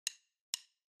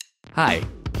Hi,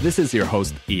 this is your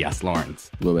host, Iyas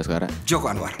Lawrence. Gue Baskara. Joko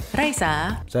Anwar.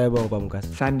 Raisa. Saya Bang Pamungkas.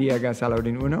 Sandiaga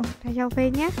Salahuddin Uno. Rachel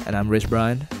V-nya. And I'm Rich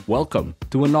Brian. Welcome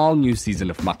to an all-new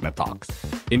season of Makna Talks.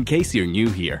 In case you're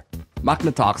new here,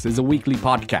 Makna Talks is a weekly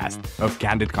podcast of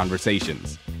candid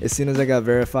conversations. As soon as I got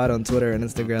verified on Twitter and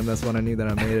Instagram, that's when I knew that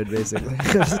I made it, basically.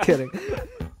 I'm just kidding.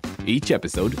 Each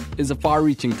episode is a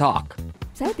far-reaching talk.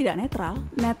 Saya tidak netral.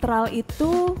 Netral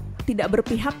itu tidak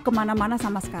berpihak kemana-mana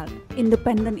sama sekali.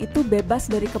 Independen itu bebas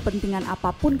dari kepentingan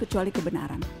apapun kecuali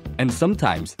kebenaran. And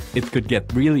sometimes it could get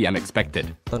really unexpected.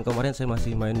 Tahun kemarin saya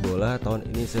masih main bola, tahun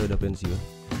ini saya udah pensiun.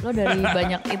 Lo dari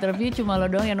banyak interview cuma lo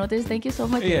doang yang notice. Thank you so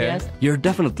much, Iyas. You're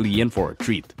definitely in for a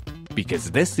treat.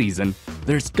 Because this season,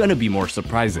 there's gonna be more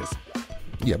surprises.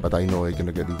 Yeah, but I know I'm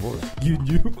gonna get divorced. You?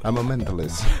 I'm a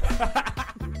mentalist.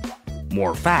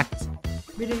 More facts.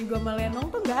 Bedain gue sama Lenong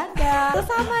tuh gak ada. Terus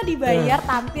sama dibayar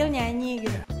tampil nyanyi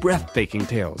gitu. Breathtaking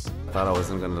tales. Thought I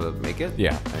wasn't gonna make it.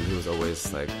 Yeah. And he was always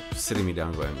like sitting me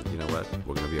down going, you know what,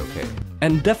 we're gonna be okay.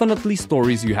 And definitely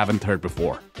stories you haven't heard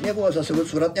before. Ini aku gak usah sebut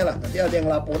suratnya lah. Nanti ada yang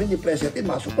laporin, diplesetin,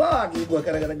 masuk lagi gue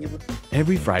gara-gara nyebut.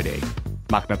 Every Friday,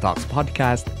 Makna Talks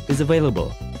podcast is available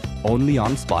only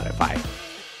on Spotify.